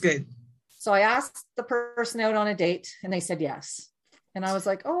 That's good. So I asked the person out on a date and they said yes. And I was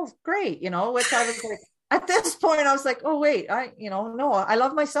like, oh, great. Which I was like, at this point, I was like, oh, wait, no, I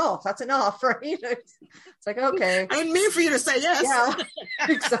love myself. That's enough, right? It's like, okay. I didn't mean for you to say yes. Yeah,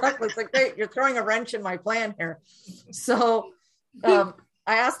 exactly. It's like, great, you're throwing a wrench in my plan here. So I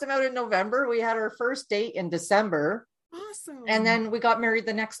asked him out in November. We had our first date in December. Awesome. And then we got married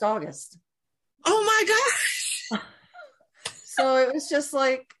the next August. Oh my gosh. So it was just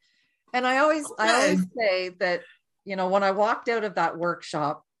like, and I always say that, when I walked out of that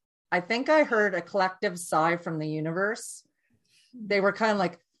workshop, I think I heard a collective sigh from the universe. They were kind of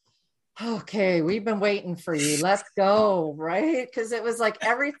like, okay, we've been waiting for you. Let's go. Right. Because it was like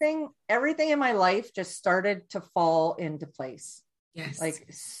everything in my life just started to fall into place. Yes. Like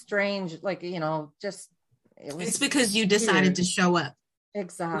strange, like, it's because you decided to show up.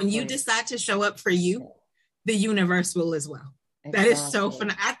 Exactly. When you decide to show up for you, the universe will as well. Exactly. That is so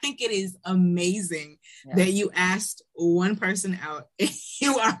fun. I think it is amazing that you asked one person out and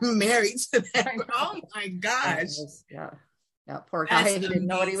you are married to them. Oh my gosh. Yeah. Poor guy. He didn't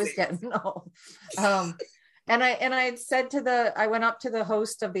know what he was getting. No. And I had said I went up to the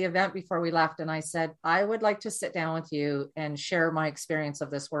host of the event before we left and I said, I would like to sit down with you and share my experience of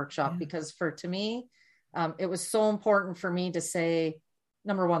this workshop because to me, it was so important for me to say,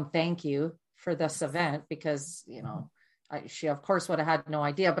 number one, thank you for this event because, she of course would have had no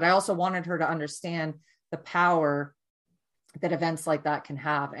idea, but I also wanted her to understand the power that events like that can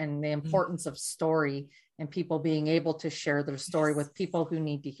have and the importance of story and people being able to share their story with people who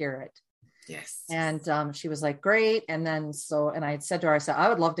need to hear it. Yes. And she was like, great. And then, and I had said to her, I said, I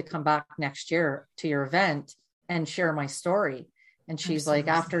would love to come back next year to your event and share my story. And she's like,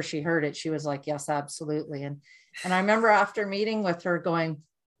 after she heard it, she was like, yes, absolutely. And I remember after meeting with her going,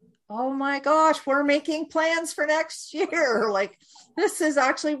 oh my gosh, we're making plans for next year. Like, this is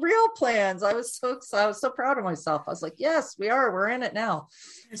actually real plans. I was so proud of myself. I was like, yes, we are. We're in it now.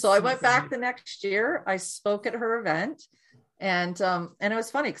 So I went back the next year. I spoke at her event and it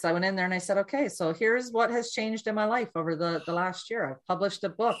was funny because I went in there and I said, okay, so here's what has changed in my life over the last year. I've published a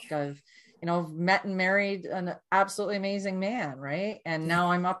book. I've, met and married an absolutely amazing man. Right. And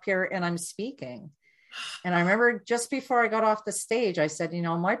now I'm up here and I'm speaking. And I remember just before I got off the stage, I said,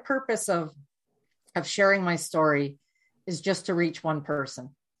 my purpose of sharing my story is just to reach one person,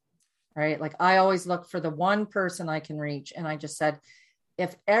 right? Like I always look for the one person I can reach. And I just said,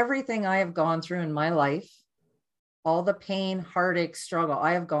 if everything I have gone through in my life, all the pain, heartache, struggle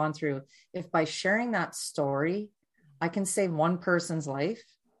I have gone through, if by sharing that story, I can save one person's life,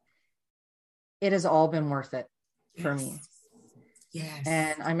 it has all been worth it for me. Yes.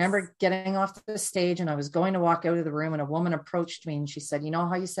 And I remember getting off the stage and I was going to walk out of the room and a woman approached me and she said, you know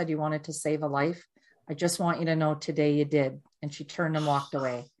how you said you wanted to save a life? I just want you to know today you did. And she turned and walked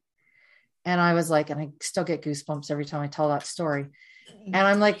away. And I was like, and I still get goosebumps every time I tell that story. And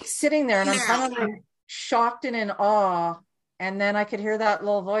I'm like sitting there and I'm kind of like shocked and in awe. And then I could hear that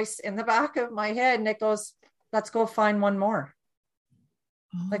little voice in the back of my head and it goes, let's go find one more.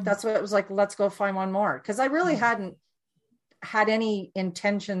 Like, that's what it was like. Let's go find one more. Cause I really hadn't, had any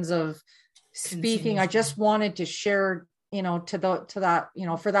intentions of speaking. I just wanted to share, to that,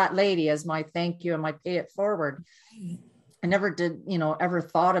 for that lady as my thank you and my pay it forward. I never did, ever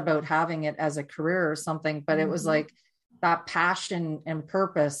thought about having it as a career or something, but it was like that passion and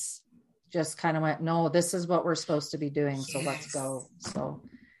purpose just kind of went, no, this is what we're supposed to be doing. Yes. So let's go. So,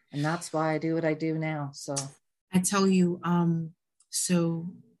 and that's why I do what I do now. So I tell you,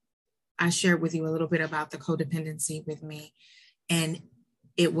 so I shared with you a little bit about the codependency with me, and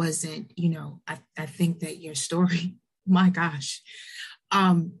it wasn't, I think that your story, my gosh.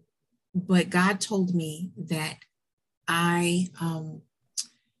 But God told me that I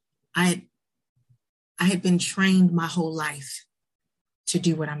had been trained my whole life to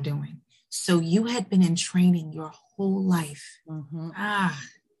do what I'm doing. So you had been in training your whole life. Mm-hmm.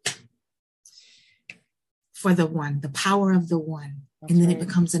 For the one, the power of the one. That's and then right. It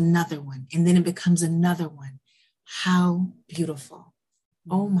becomes another one. And then it becomes another one. How beautiful.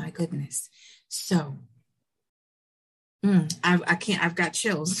 Mm-hmm. Oh my goodness. So I've got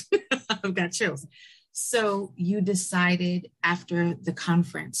chills. I've got chills. So you decided after the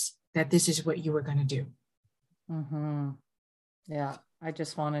conference that this is what you were going to do. Mm-hmm. Yeah. I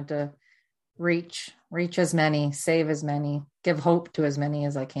just wanted to reach as many, save as many, give hope to as many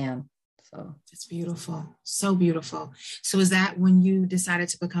as I can. So it's beautiful. So beautiful. So is that when you decided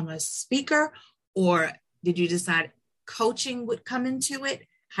to become a speaker, or did you decide coaching would come into it?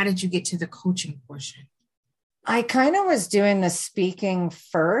 How did you get to the coaching portion? I kind of was doing the speaking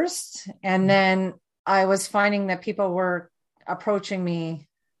first, and then I was finding that people were approaching me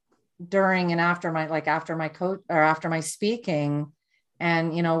during and after my coach or after my speaking,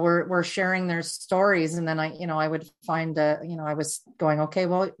 and we're sharing their stories, and then I would find I was going, okay,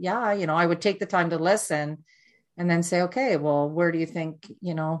 well, yeah, I would take the time to listen and then say, okay, well, where do you think,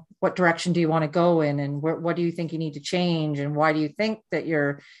 what direction do you want to go in, and what do you think you need to change, and why do you think that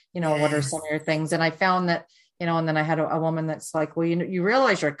you're, yes. What are some of your things? And I found that, and then I had a woman that's like, well, you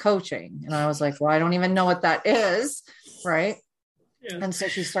realize you're coaching. And I was like, well, I don't even know what that is. Right. Yeah. And so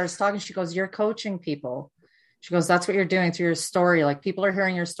she starts talking, she goes, you're coaching people. She goes, that's what you're doing through your story. Like, people are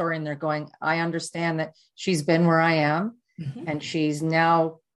hearing your story and they're going, I understand that she's been where I am, mm-hmm. and she's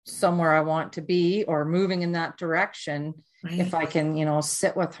now somewhere I want to be, or moving in that direction. Right. If I can,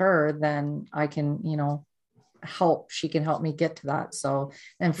 sit with her, then I can, she can help me get to that. So,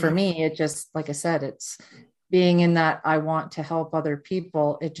 and for me, it just, like I said, it's being in that I want to help other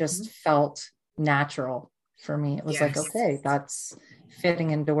people. It just mm-hmm. felt natural for me. It was yes. like, okay, that's fitting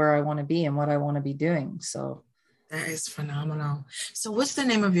into where I want to be and what I want to be doing. So that is phenomenal. So what's the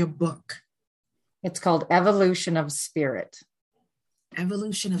name of your book? It's called Evolution of Spirit.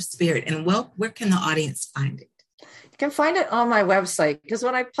 Evolution of Spirit. And where can the audience find it? You can find it on my website, because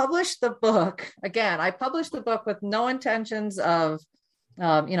when I published the book, again, I published the book with no intentions of,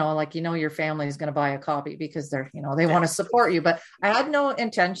 your family is going to buy a copy because they're, they want to support you. But I had no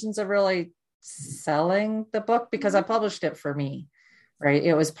intentions of really selling the book, because I published it for me. Right.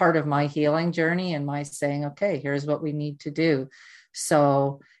 It was part of my healing journey and my saying, okay, here's what we need to do.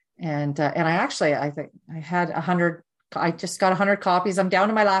 So, and I think I had 100, I just got 100 copies. I'm down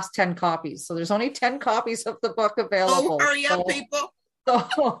to my last 10 copies. So there's only 10 copies of the book available. Oh, hurry up,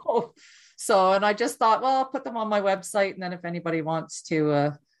 people. So, and I just thought, well, I'll put them on my website, and then if anybody wants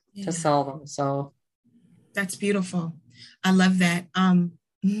to sell them. So that's beautiful. I love that.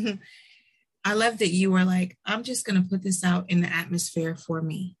 I love that you were like, I'm just going to put this out in the atmosphere for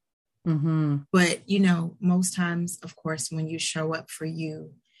me. Mm-hmm. But, most times, of course, when you show up for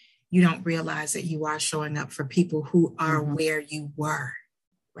you, you don't realize that you are showing up for people who are mm-hmm. where you were,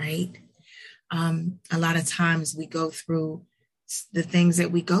 right? A lot of times we go through the things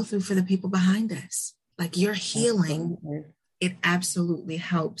that we go through for the people behind us. Like, your healing, absolutely. It absolutely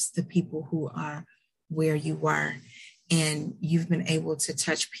helps the people who are where you were. And you've been able to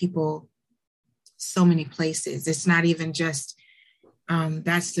touch people so many places. It's not even just,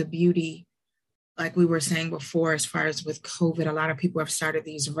 that's the beauty. Like we were saying before, as far as with COVID, a lot of people have started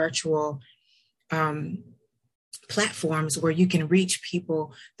these virtual platforms where you can reach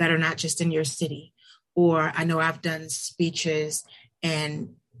people that are not just in your city. Or I know I've done speeches,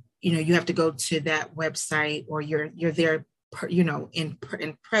 and, you have to go to that website, or you're there, in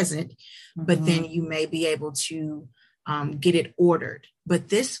present, mm-hmm. but then you may be able to get it ordered. But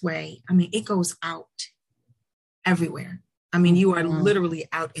this way, it goes out everywhere. You are mm-hmm. literally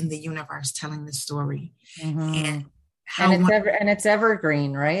out in the universe telling the story. Mm-hmm. And it's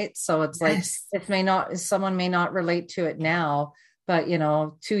evergreen, right? So it's yes. like, someone may not relate to it now,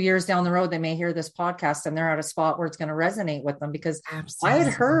 but 2 years down the road, they may hear this podcast and they're at a spot where it's going to resonate with them, because Absolutely. I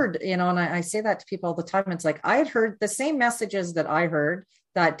had heard, and I say that to people all the time. It's like, I had heard the same messages that I heard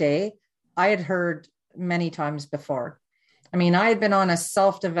that day. I had heard many times before. I mean, I had been on a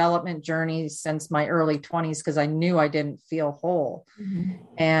self-development journey since my early 20s because I knew I didn't feel whole. Mm-hmm.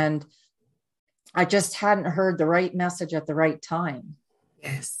 And I just hadn't heard the right message at the right time.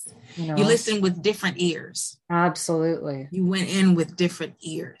 Yes. You listen with different ears. Absolutely. You went in with different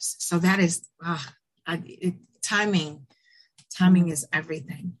ears. So that is timing. Timing is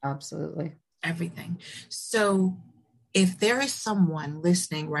everything. Absolutely. Everything. So if there is someone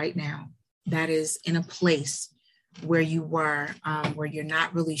listening right now that is in a place where you were, where you're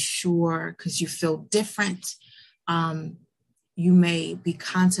not really sure because you feel different, you may be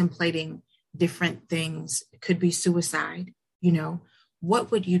contemplating different things. It could be suicide,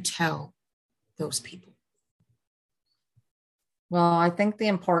 what would you tell those people? Well, I think the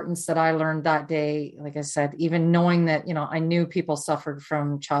importance that I learned that day, like I said, even knowing that, I knew people suffered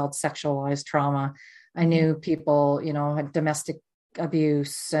from child sexualized trauma. I knew people, had domestic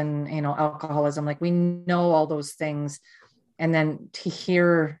abuse and, alcoholism. Like, we know all those things. And then to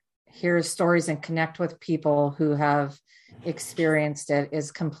hear stories and connect with people who have experienced it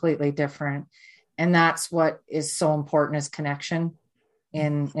is completely different. And that's what is so important, is connection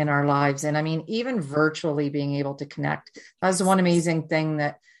in our lives. And I mean, even virtually being able to connect, that's the one amazing thing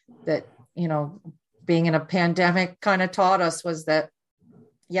that being in a pandemic kind of taught us, was that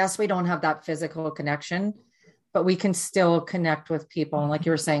yes, we don't have that physical connection, but we can still connect with people. And like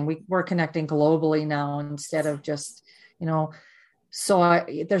you were saying, we're connecting globally now instead of just, so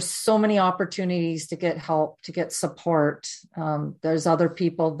there's so many opportunities to get help, to get support. There's other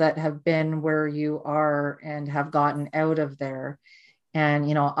people that have been where you are and have gotten out of there. And,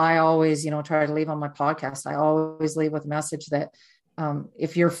 I always, try to leave on my podcast. I always leave with a message that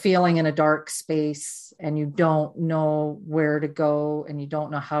if you're feeling in a dark space and you don't know where to go and you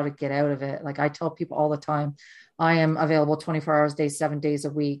don't know how to get out of it, like I tell people all the time, I am available 24 hours a day, 7 days a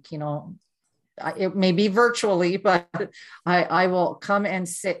week. It may be virtually, but I will come and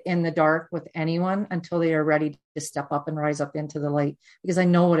sit in the dark with anyone until they are ready to step up and rise up into the light, because I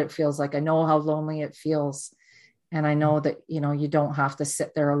know what it feels like. I know how lonely it feels. And I know that, you don't have to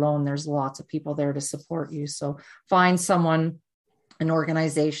sit there alone. There's lots of people there to support you. So find someone, an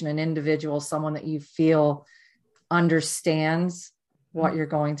organization, an individual, someone that you feel understands what you're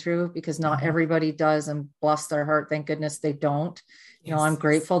going through, because not everybody does, and bless their heart, thank goodness they don't. Yes. I'm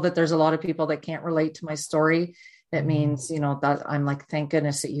grateful that there's a lot of people that can't relate to my story. It means, that I'm like, thank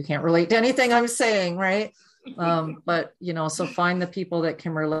goodness that you can't relate to anything I'm saying. Right. But, so find the people that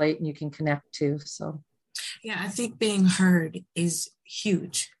can relate and you can connect to. So. Yeah, I think being heard is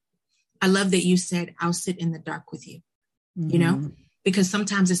huge. I love that you said, I'll sit in the dark with you, because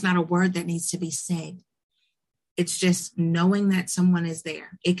sometimes it's not a word that needs to be said. It's just knowing that someone is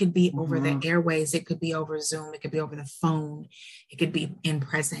there. It could be over the airways. It could be over Zoom. It could be over the phone. It could be in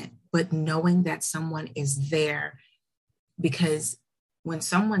present, but knowing that someone is there, because when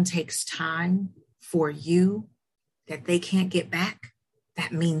someone takes time for you that they can't get back,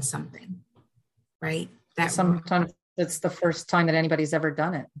 that means something, right? That sometimes it's the first time that anybody's ever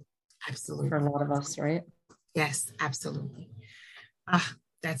done it. Absolutely. For a lot of us, right? Yes, absolutely.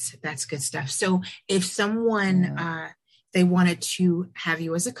 That's good stuff. So if someone, they wanted to have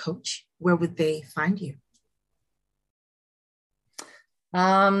you as a coach, where would they find you?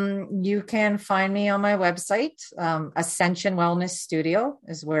 You can find me on my website. Ascension Wellness Studio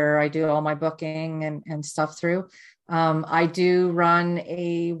is where I do all my booking and stuff through. I do run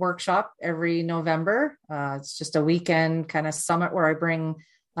a workshop every November. It's just a weekend kind of summit where I bring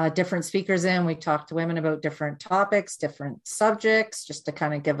different speakers in. We talk to women about different topics, different subjects, just to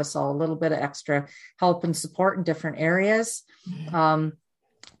kind of give us all a little bit of extra help and support in different areas. You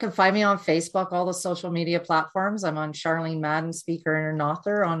can find me on Facebook, all the social media platforms. I'm on Charlene Madden, speaker and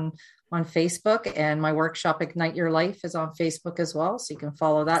author on Facebook, and my workshop Ignite Your Life is on Facebook as well. So you can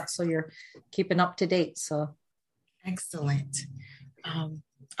follow that, so you're keeping up to date. So excellent. I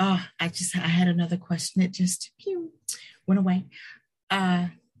had another question. It just went away.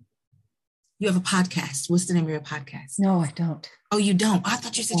 You have a podcast. What's the name of your podcast? No, I don't. Oh, you don't? I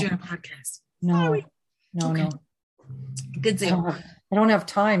thought you said you had a podcast. No, sorry. No. Good deal. I don't have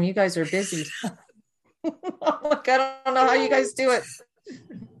time. You guys are busy. Look, I don't know how you guys do it.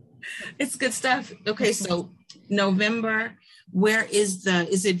 It's good stuff. Okay, so November, is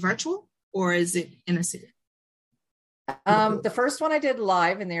it virtual or is it in a city? The first one I did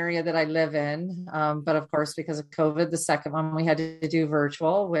live in the area that I live in. But of course, because of COVID, the second one we had to do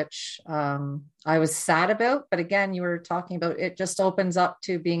virtual, which I was sad about. But again, you were talking about it just opens up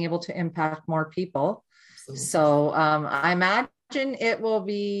to being able to impact more people. Absolutely. So I imagine it will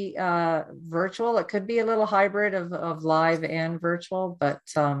be virtual. It could be a little hybrid of live and virtual, but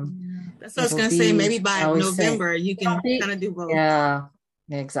that's what I was going to say. Maybe by November, you can kind of do both. Yeah.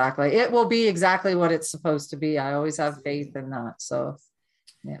 Exactly. It will be exactly what it's supposed to be. I always have faith in that. So,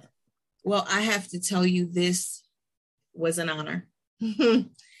 yeah. Well, I have to tell you, this was an honor.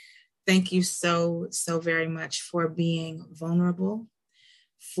 Thank you so very much for being vulnerable,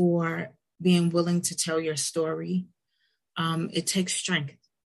 for being willing to tell your story. It takes strength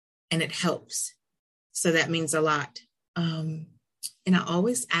and it helps. So that means a lot. And I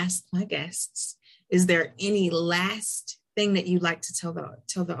always ask my guests, is there any last thing that you'd like to tell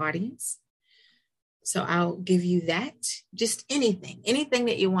the audience? So I'll give you that. Just anything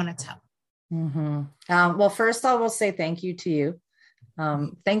that you want to tell. Mm-hmm. Well, first I will say thank you to you.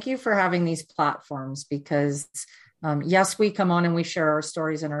 Thank you for having these platforms, because yes, we come on and we share our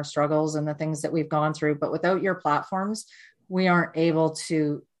stories and our struggles and the things that we've gone through, but without your platforms, we aren't able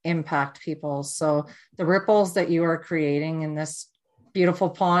to impact people. So the ripples that you are creating in this beautiful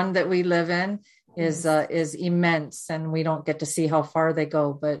pond that we live in is immense, and we don't get to see how far they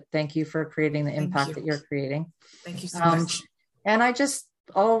go, but thank you for creating the impact that you're creating. Thank you so much. And I just,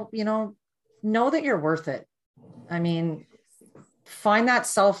 know that you're worth it. I mean, find that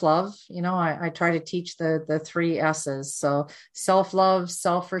self-love. I try to teach the 3 S's. So self-love,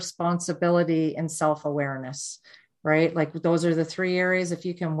 self-responsibility, and self-awareness, right? Like those are the 3 areas. If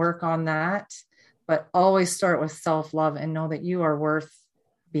you can work on that, but always start with self-love and know that you are worth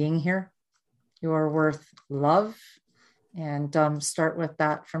being here. You are worth love, and start with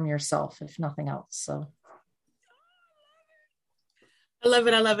that from yourself, if nothing else. So. I love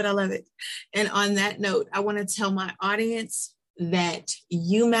it. I love it. I love it. And on that note, I want to tell my audience that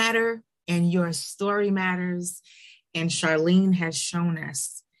you matter and your story matters. And Charlene has shown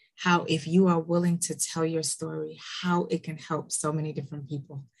us how, if you are willing to tell your story, how it can help so many different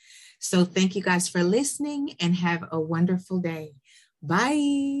people. So thank you guys for listening, and have a wonderful day.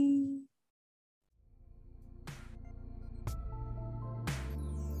 Bye.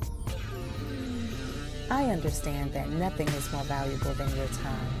 I understand that nothing is more valuable than your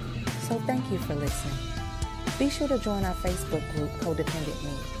time, so thank you for listening. Be sure to join our Facebook group, Codependent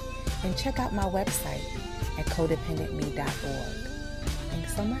Me, and check out my website at codependentme.org.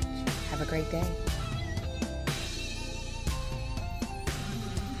 Thanks so much. Have a great day.